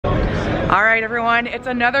All right, everyone, it's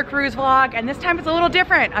another cruise vlog, and this time it's a little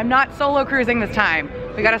different. I'm not solo cruising this time.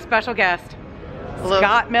 We got a special guest,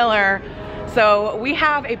 Scott Miller. So we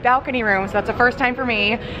have a balcony room, so that's the first time for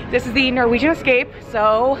me. This is the Norwegian Escape,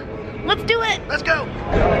 so let's do it. Let's go.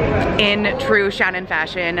 In true Shannon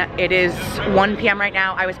fashion, it is 1 p.m. right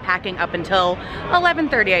now. I was packing up until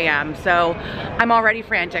 11:30 a.m. So I'm already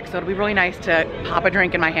frantic, so it'll be really nice to pop a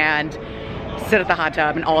drink in my hand, sit at the hot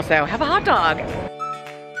tub, and also have a hot dog.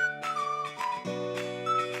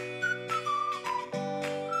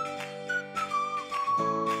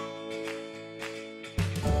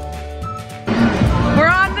 We're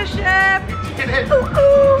on the ship!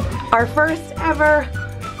 Our first ever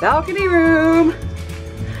balcony room.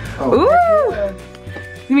 Ooh!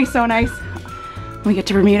 It's gonna be so nice when we get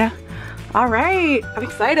to Bermuda. All right, I'm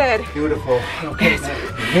excited. Beautiful. Okay,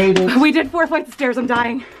 made it. We did 4 flights of stairs, I'm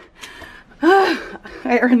dying.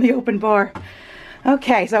 I earned the open bar.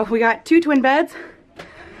 Okay, so we got 2 twin beds,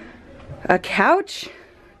 a couch,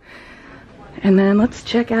 and then let's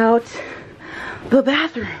check out the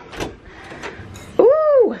bathroom.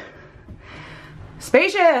 Ooh!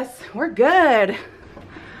 Spacious, we're good.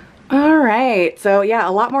 All right, so yeah,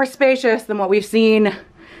 a lot more spacious than what we've seen,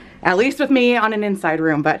 at least with me, on an inside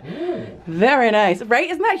room, but very nice, right?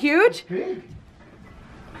 Isn't that huge?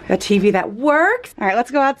 A TV that works. All right,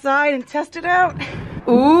 let's go outside and test it out.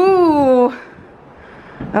 Ooh,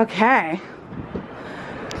 okay.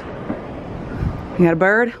 We got a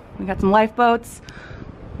bird, we got some lifeboats.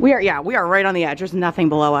 We are right on the edge, there's nothing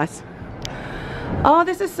below us. Oh,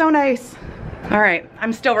 this is so nice. All right,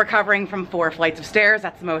 I'm still recovering from 4 flights of stairs.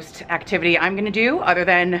 That's the most activity I'm gonna do other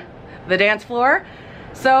than the dance floor.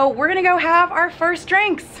 So we're gonna go have our first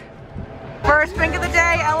drinks. First drink of the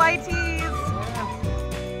day, LITs.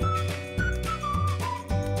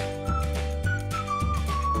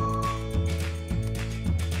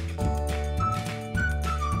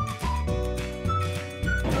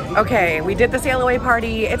 Okay, we did the sail away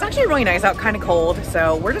party. It's actually really nice out, kind of cold,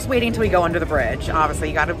 so we're just waiting until we go under the bridge. Obviously,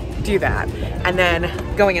 you gotta do that. And then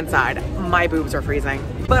going inside, my boobs are freezing.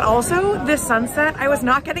 But also, this sunset, I was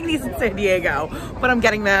not getting these in San Diego, but I'm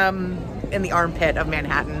getting them in the armpit of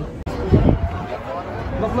Manhattan.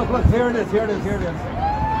 Look, look, look, here it is, here it is, here it is.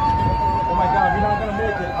 Oh my God, we're not gonna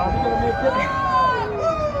make it. Are we gonna make it?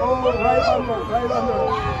 Oh, right under, right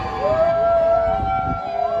under.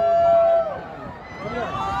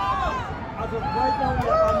 Right down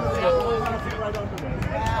there, under there. Right under there.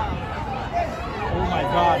 Oh my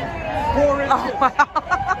God. 4 inches. Oh, wow.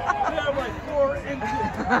 They're like 4 inches.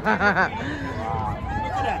 Wow.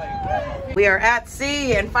 Look at that. We are at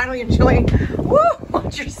sea and finally enjoying, woo,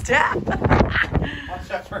 watch your step. Watch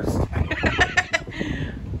that first.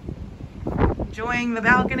 Enjoying the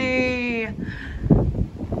balcony.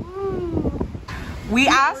 Woo. We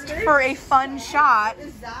asked for a fun shot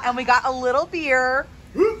and we got a little beer.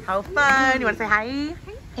 How fun. You want to say hi?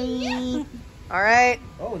 Hey. All right.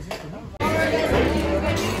 Oh, is this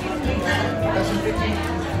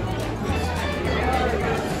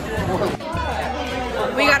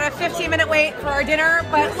We got a 15-minute wait for our dinner,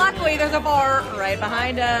 but luckily there's a bar right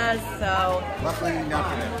behind us, so. Luckily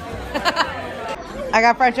not for them. I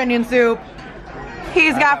got French onion soup.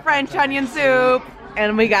 He's got French onion soup.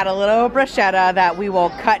 And we got a little bruschetta that we will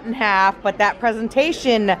cut in half, but that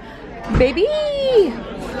presentation, baby.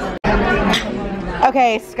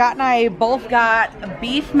 Okay, Scott and I both got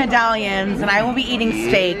beef medallions, and I will be eating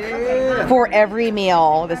steak for every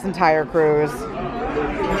meal this entire cruise.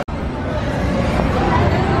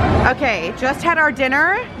 Okay, just had our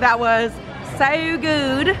dinner. That was so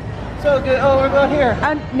good. So good. Oh, we're going here.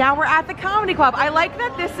 And now we're at the comedy club. I like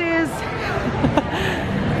that this is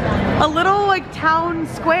a little like town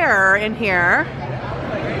square in here.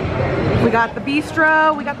 We got the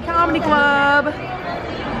bistro, we got the comedy club.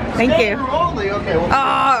 Thank you. Okay, well,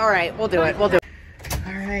 all right, we'll do it, we'll do it.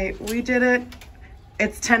 All right, we did it.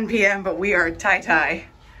 It's 10 p.m., but we are tie-tie.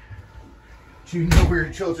 Do you know where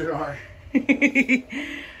your children are?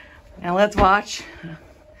 Now let's watch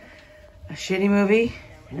a shitty movie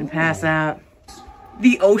and pass out.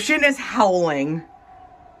 The ocean is howling.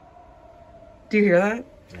 Do you hear that?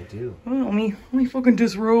 I do. Oh, let me fucking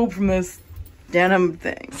disrobe from this denim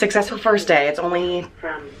thing. Successful first day. It's only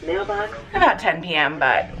From mailbox. about 10 p.m.,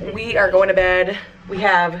 but we are going to bed. We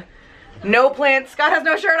have no plans. Scott has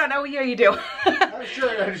no shirt on. Oh, yeah, you do. I'm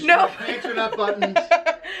sure. No. Pants are not buttons.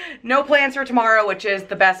 No plans for tomorrow, which is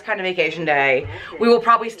the best kind of vacation day. We will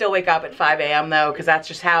probably still wake up at 5 a.m. though, because that's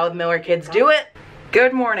just how the Miller kids do it.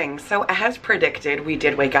 Good morning. So as predicted, we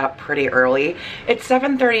did wake up pretty early. It's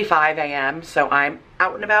 7:35 a.m., so I'm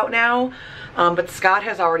out and about now. But Scott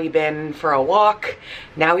has already been for a walk.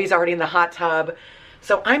 Now he's already in the hot tub.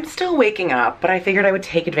 So I'm still waking up, but I figured I would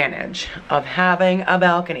take advantage of having a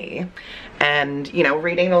balcony and, you know,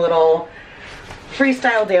 reading the little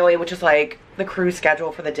freestyle daily, which is like the cruise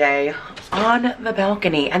schedule for the day, on the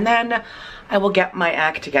balcony. And then I will get my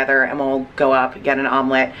act together and we'll go up, get an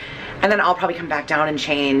omelet, and then I'll probably come back down and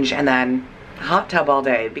change, and then hot tub all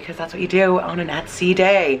day, because that's what you do on an at-sea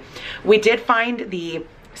day. We did find the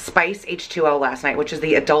Spice H2O last night, which is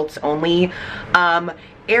the adults only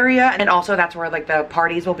area, and also that's where like the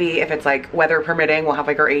parties will be. If it's like weather permitting, we'll have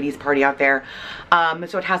like our 80s party out there.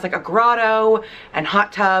 So it has like a grotto and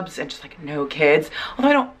hot tubs and just like no kids, although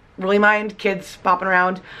I don't really mind kids bopping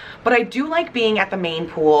around, but I do like being at the main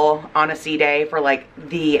pool on a sea day for like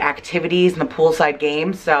the activities and the poolside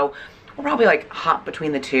games. So we'll probably like hop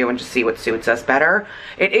between the two and just see what suits us better.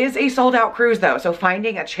 It is a sold out cruise though, so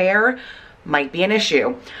finding a chair might be an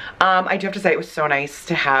issue. I do have to say it was so nice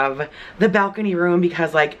to have the balcony room,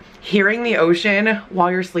 because like hearing the ocean while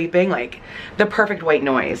you're sleeping, like the perfect white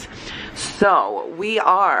noise. So we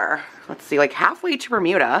are, let's see, like halfway to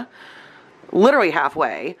Bermuda, literally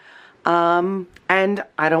halfway. And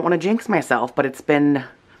I don't want to jinx myself, but it's been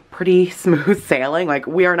pretty smooth sailing. Like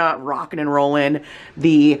we are not rocking and rolling.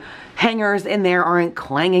 The hangers in there aren't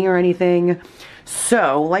clanging or anything.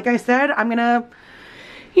 So like I said, I'm gonna,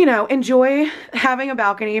 you know, enjoy having a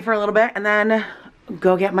balcony for a little bit and then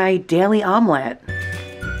go get my daily omelet.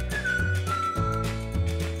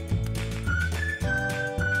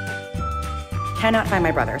 Cannot find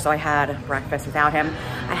my brother, so I had breakfast without him.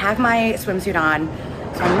 I have my swimsuit on,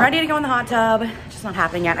 so I'm ready to go in the hot tub. Just not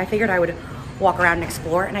happening yet. I figured I would walk around and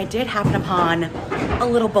explore, and I did happen upon a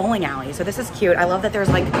little bowling alley, so this is cute. I love that there's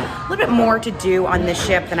like a little bit more to do on this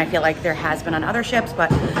ship than I feel like there has been on other ships,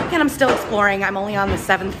 but again, I'm still exploring. I'm only on the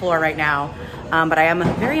 7th floor right now, but I am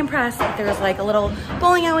very impressed that there's like a little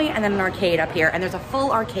bowling alley and then an arcade up here, and there's a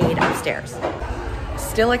full arcade upstairs.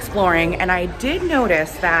 Still exploring, and I did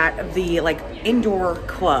notice that the like indoor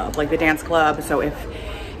club, like the dance club, so if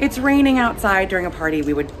it's raining outside during a party,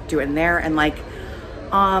 we would do it in there, and like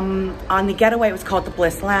on the Getaway, it was called the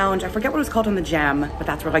Bliss Lounge. I forget what it was called on the Gem, but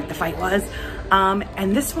that's where like the fight was.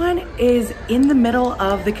 And this one is in the middle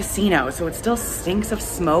of the casino, so it still stinks of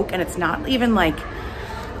smoke, and it's not even like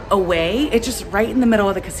away, it's just right in the middle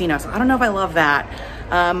of the casino. So I don't know if I love that.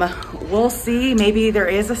 We'll see, maybe there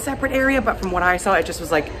is a separate area, but from what I saw, it just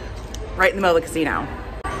was like right in the middle of the casino.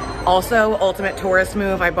 Also, ultimate tourist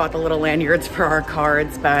move, I bought the little lanyards for our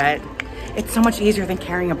cards, but it's so much easier than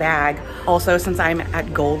carrying a bag. Also, since I'm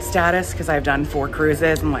at gold status, because I've done 4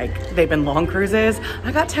 cruises and like they've been long cruises,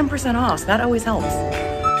 I got 10% off, so that always helps.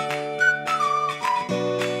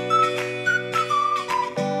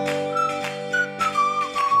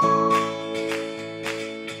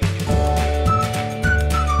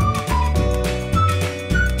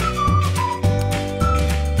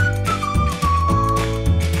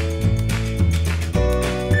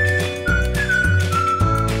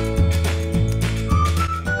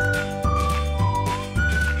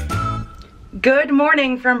 Good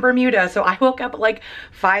morning from Bermuda. So I woke up at like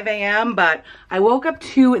 5 a.m., but I woke up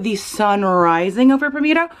to the sun rising over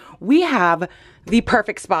Bermuda. We have the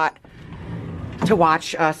perfect spot to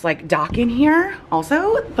watch us like dock in here.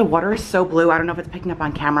 Also, the water is so blue. I don't know if it's picking up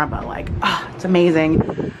on camera, but like, it's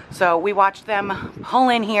amazing. So we watched them pull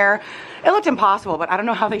in here. It looked impossible, but I don't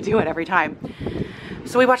know how they do it every time.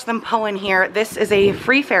 So we watched them pull in here. This is a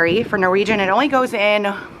free ferry for Norwegian. It only goes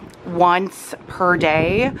in once per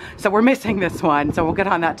day, so we're missing this one, so we'll get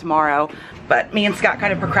on that tomorrow. But me and Scott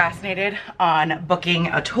kind of procrastinated on booking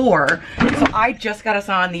a tour, so I just got us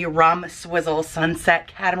on the Rum Swizzle Sunset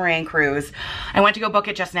Catamaran Cruise. I went to go book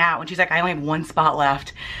it just now, and she's like, I only have 1 spot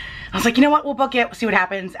left. I was like, you know what, we'll book it, see what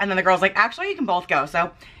happens. And then the girl's like, actually, you can both go.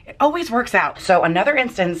 So it always works out. So another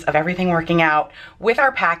instance of everything working out. With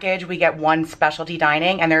our package, we get 1 specialty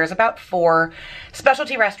dining, and there's about 4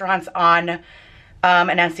 specialty restaurants on an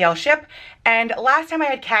NCL ship. And last time I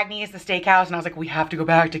had Cagney's, the steakhouse, and I was like, we have to go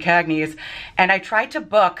back to Cagney's. And I tried to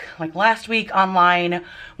book, like last week online,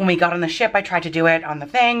 when we got on the ship, I tried to do it on the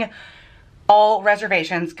thing. All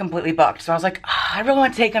reservations completely booked. So I was like, I really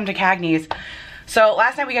want to take them to Cagney's. So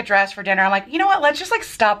last night we got dressed for dinner. I'm like, you know what, let's just like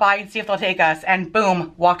stop by and see if they'll take us. And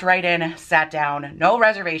boom, walked right in, sat down, no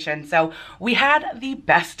reservation. So we had the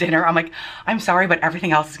best dinner. I'm like, I'm sorry, but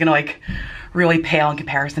everything else is gonna like really pale in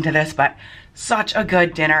comparison to this, but such a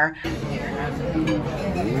good dinner.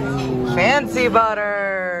 Fancy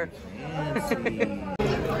butter.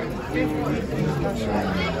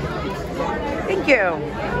 Thank you.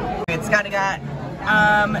 It's got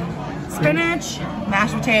spinach,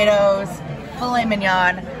 mashed potatoes, filet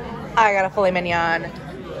mignon. I got a filet mignon,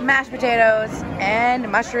 mashed potatoes, and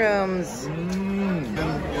mushrooms.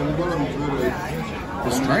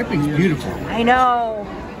 The striping's beautiful. I know.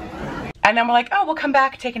 And then we're like, oh, we'll come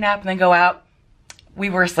back, take a nap, and then go out.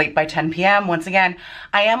 We were asleep by 10 p.m. Once again,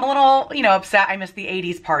 I am a little, you know, upset. I missed the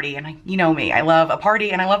 80s party, and you know me. I love a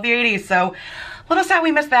party, and I love the 80s, so a little sad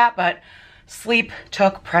we missed that, but sleep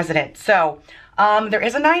took precedent. So there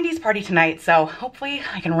is a 90s party tonight, so hopefully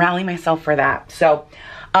I can rally myself for that. So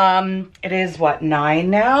it is, what, 9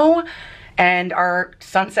 now? And our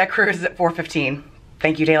sunset cruise is at 4:15.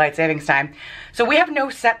 Thank you, daylight savings time. So we have no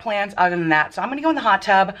set plans other than that. So I'm gonna go in the hot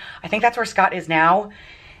tub. I think that's where Scott is now.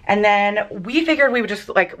 And then we figured we would just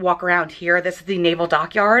like walk around here. This is the Naval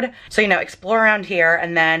Dockyard. So, you know, explore around here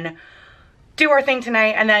and then do our thing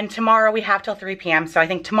tonight. And then tomorrow we have till 3 p.m. So I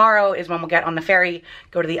think tomorrow is when we'll get on the ferry,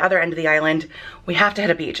 go to the other end of the island. We have to hit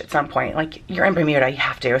a beach at some point. Like, you're in Bermuda, you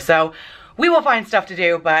have to. So we will find stuff to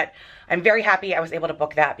do, but I'm very happy I was able to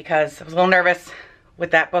book that because I was a little nervous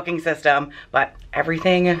with that booking system, but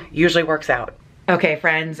everything usually works out. Okay,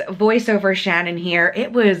 friends, voiceover Shannon here.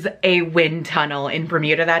 It was a wind tunnel in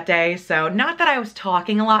Bermuda that day, so not that I was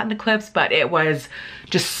talking a lot in the clips, but it was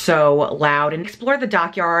just so loud. And explored the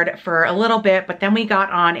dockyard for a little bit, but then we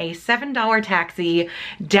got on a $7 taxi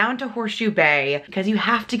down to Horseshoe Bay because you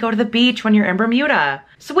have to go to the beach when you're in Bermuda.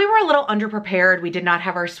 So we were a little underprepared. We did not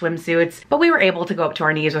have our swimsuits, but we were able to go up to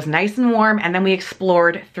our knees. It was nice and warm, and then we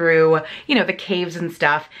explored through, you know, the caves and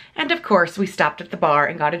stuff. And of course, we stopped at the bar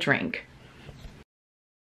and got a drink.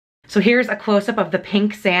 So here's a close-up of the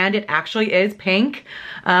pink sand. It actually is pink.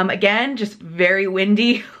 Again, just very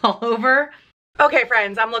windy all over. Okay,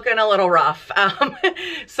 friends, I'm looking a little rough.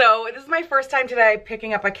 So this is my first time today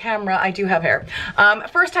picking up a camera. I do have hair.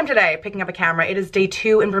 First time today picking up a camera. It is day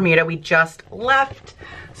 2 in Bermuda. We just left.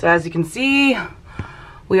 So as you can see,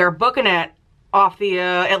 we are booking it off the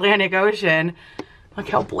Atlantic Ocean. Look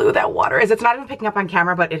how blue that water is. It's not even picking up on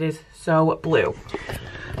camera, but it is so blue.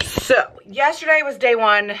 So yesterday was day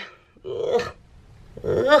 1.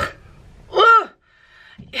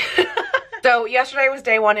 So yesterday was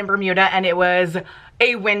day 1 in Bermuda, and it was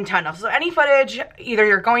a wind tunnel. So any footage either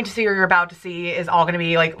you're going to see or you're about to see is all gonna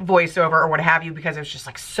be like voiceover or what have you, because it was just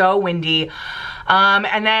like so windy.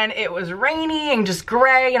 And then it was rainy and just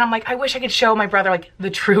gray, and I'm like, I wish I could show my brother like the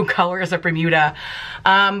true colors of Bermuda.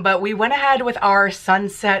 But we went ahead with our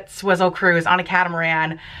sunset swizzle cruise on a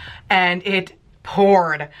catamaran, and it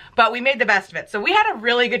poured, but we made the best of it. So we had a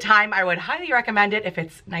really good time. I would highly recommend it if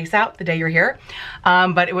it's nice out the day you're here.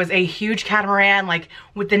 But it was a huge catamaran, like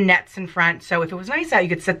with the nets in front. So if it was nice out, you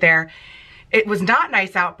could sit there. It was not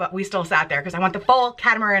nice out, but we still sat there because I want the full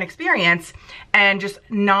catamaran experience and just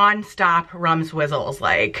non-stop rum swizzles.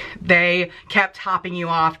 Like, they kept topping you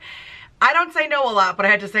off. I don't say no a lot, but I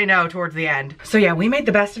had to say no towards the end. So yeah, we made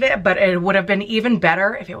the best of it, but it would have been even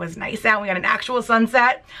better if it was nice out. We got an actual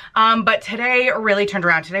sunset. But today really turned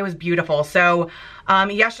around. Today was beautiful. So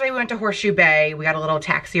yesterday we went to Horseshoe Bay. We got a little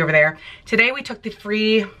taxi over there. Today we took the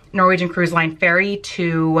free Norwegian Cruise Line ferry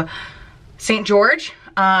to St. George.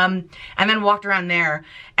 And then walked around there.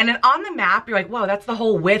 And then on the map, you're like, whoa, that's the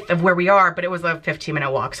whole width of where we are, but it was a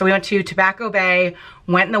 15-minute walk. So we went to Tobacco Bay,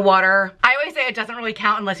 went in the water. I always say it doesn't really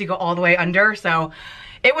count unless you go all the way under. So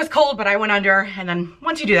it was cold, but I went under, and then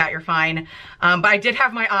once you do that, you're fine. But I did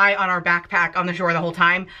have my eye on our backpack on the shore the whole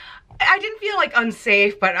time. I didn't feel like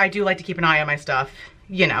unsafe, but I do like to keep an eye on my stuff,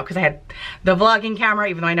 you know, because I had the vlogging camera,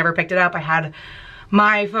 even though I never picked it up. I had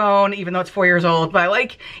my phone, even though it's 4 years old, but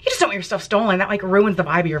like, you just don't want your stuff stolen. That like ruins the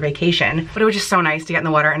vibe of your vacation. But it was just so nice to get in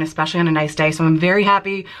the water, and especially on a nice day. So I'm very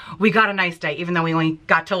happy we got a nice day, even though we only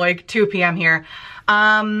got till like 2 p.m. here.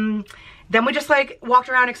 Then we just like walked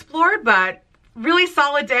around, explored, but really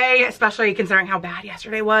solid day, especially considering how bad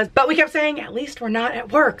yesterday was. But we kept saying, at least we're not at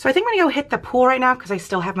work. So I think I'm gonna go hit the pool right now because I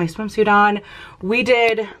still have my swimsuit on. We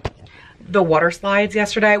did the water slides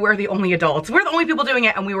yesterday. We're the only adults. We're the only people doing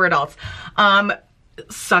it, and we were adults.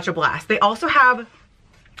 Such a blast. They also have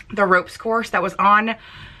the ropes course that was on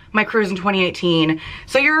my cruise in 2018.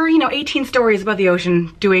 So you're, you know, 18 stories above the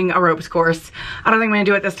ocean doing a ropes course. I don't think I'm gonna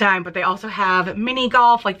do it this time, but they also have mini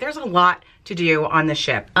golf. Like, there's a lot to do on this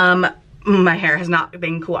ship. My hair has not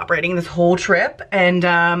been cooperating this whole trip, and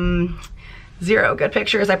zero good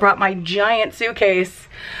pictures. I brought my giant suitcase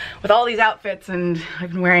with all these outfits, and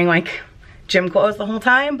I've been wearing like gym clothes the whole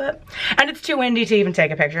time, and it's too windy to even take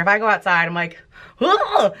a picture. If I go outside, I'm like,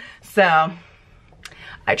 oh! So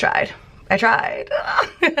I tried.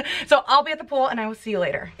 So I'll be at the pool, and I will see you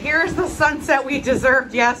later. Here's the sunset we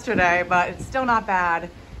deserved yesterday, but it's still not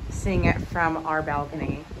bad seeing it from our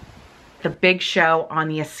balcony. the big show on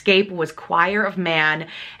the Escape was Choir of Man,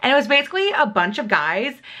 and it was basically a bunch of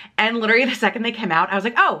guys, and literally the second they came out, I was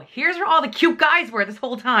like, oh, here's where all the cute guys were this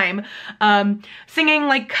whole time, singing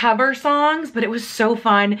like cover songs, but it was so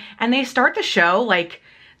fun. And they start the show like,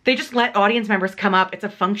 they just let audience members come up. It's a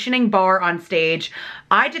functioning bar on stage.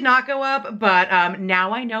 I did not go up, but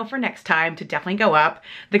now I know for next time to definitely go up.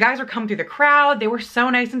 The guys were coming through the crowd. They were so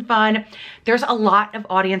nice and fun. There's a lot of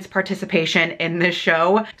audience participation in this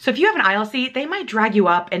show. So if you have an aisle seat, they might drag you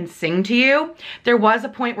up and sing to you. There was a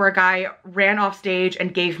point where a guy ran off stage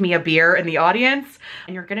and gave me a beer in the audience,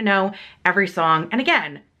 and you're gonna know every song. And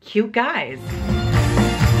again, cute guys.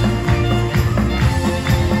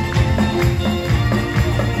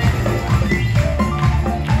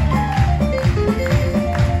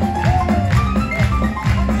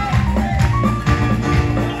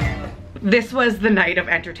 This was the night of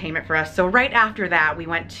entertainment for us. So right after that, we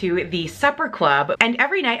went to the supper club, and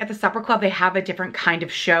every night at the supper club, they have a different kind of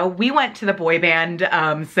show. We went to the boy band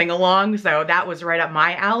sing-along, so that was right up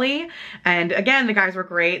my alley. And again, the guys were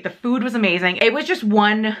great. The food was amazing. It was just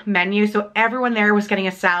one menu, so everyone there was getting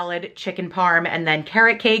a salad, chicken parm, and then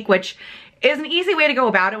carrot cake, which is an easy way to go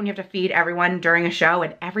about it when you have to feed everyone during a show,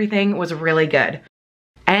 and everything was really good.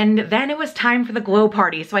 And then it was time for the glow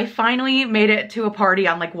party. So I finally made it to a party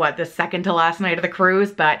on like what, the second to last night of the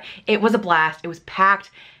cruise, but it was a blast. It was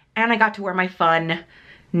packed, and I got to wear my fun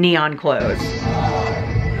neon clothes.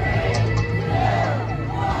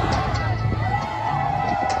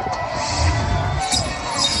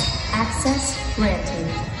 Access granted.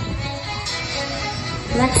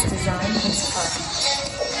 Let's design this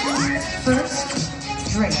party.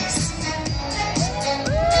 First, drinks.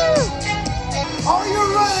 Are you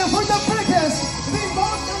ready for the biggest, the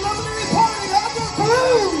most preliminary party of the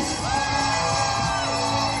cruise?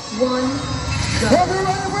 One, go. If you're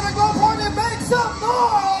ready for the glow party, make some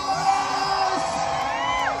noise!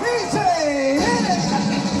 DJ, hit it!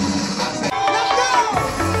 Let's go!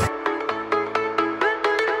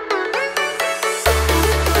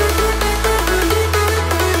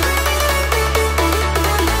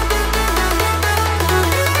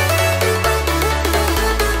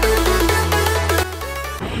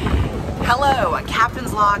 Hello,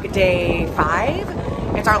 Captain's Log Day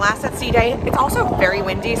 5. It's our last at sea day. It's also very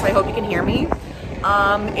windy, so I hope you can hear me.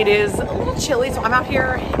 It is a little chilly, so I'm out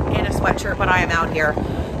here in a sweatshirt, but I am out here.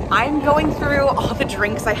 I'm going through all the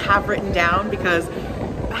drinks I have written down because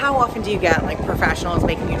how often do you get like professionals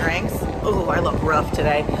making you drinks? Oh, I look rough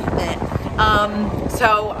today.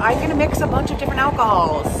 So I'm gonna mix a bunch of different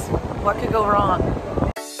alcohols. What could go wrong?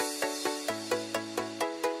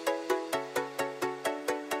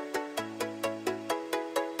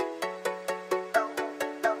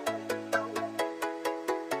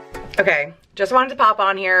 Okay, just wanted to pop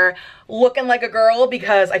on here looking like a girl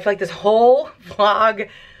because I feel like this whole vlog,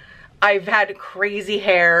 I've had crazy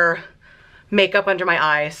hair, makeup under my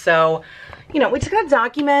eyes. So, you know, we just gotta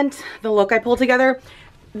document the look I pulled together.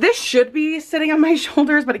 This should be sitting on my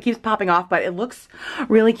shoulders, but it keeps popping off, but it looks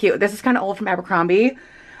really cute. This is kind of old from Abercrombie.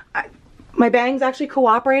 My bangs actually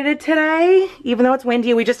cooperated today, even though it's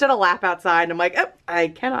windy. We just did a lap outside and I'm like, oh, I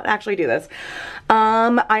cannot actually do this.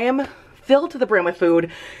 I am filled to the brim with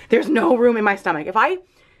food. There's no room in my stomach. If I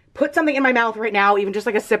put something in my mouth right now, even just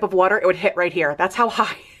like a sip of water, it would hit right here. That's how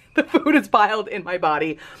high the food is piled in my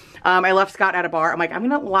body. I left Scott at a bar. I'm like, I'm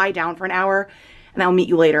gonna lie down for an hour and I'll meet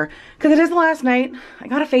you later. Cause it is the last night. I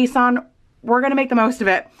got a face on. We're gonna make the most of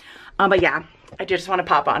it. But yeah, I just wanna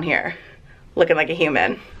pop on here looking like a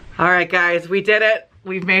human. All right, guys, we did it.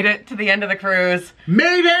 We've made it to the end of the cruise.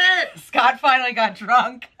 Made it! Scott finally got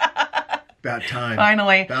drunk. About time.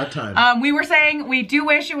 Finally. About time. We were saying we do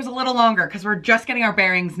wish it was a little longer because we're just getting our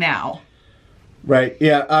bearings now. Right,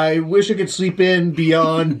 yeah, I wish I could sleep in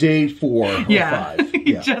beyond day 4 or 5. Yeah.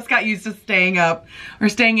 Yeah. Just got used to staying up or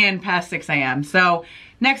staying in past 6 a.m. So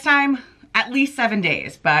next time, at least 7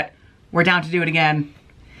 days, but we're down to do it again.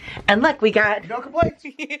 And look, we got No complaints.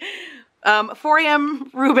 4 a.m.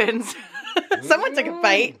 Rubens. Someone took a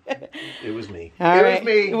bite. It was me. All it right. was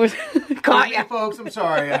me. It was caught Hey, folks, I'm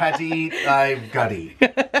sorry. I had to eat. I've got to eat.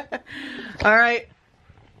 All right.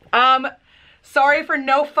 Sorry for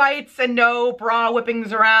no fights and no bra whippings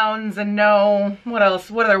arounds and no, what else?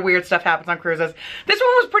 What other weird stuff happens on cruises? This one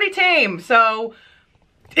was pretty tame, so.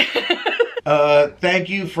 Thank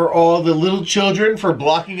you for all the little children for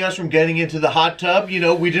blocking us from getting into the hot tub. You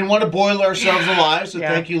know, we didn't want to boil ourselves alive, so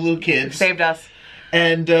thank you, little kids. Saved us.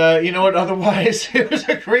 And you know what? Otherwise, it was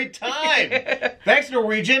a great time. Thanks,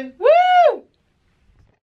 Norwegian. Woo!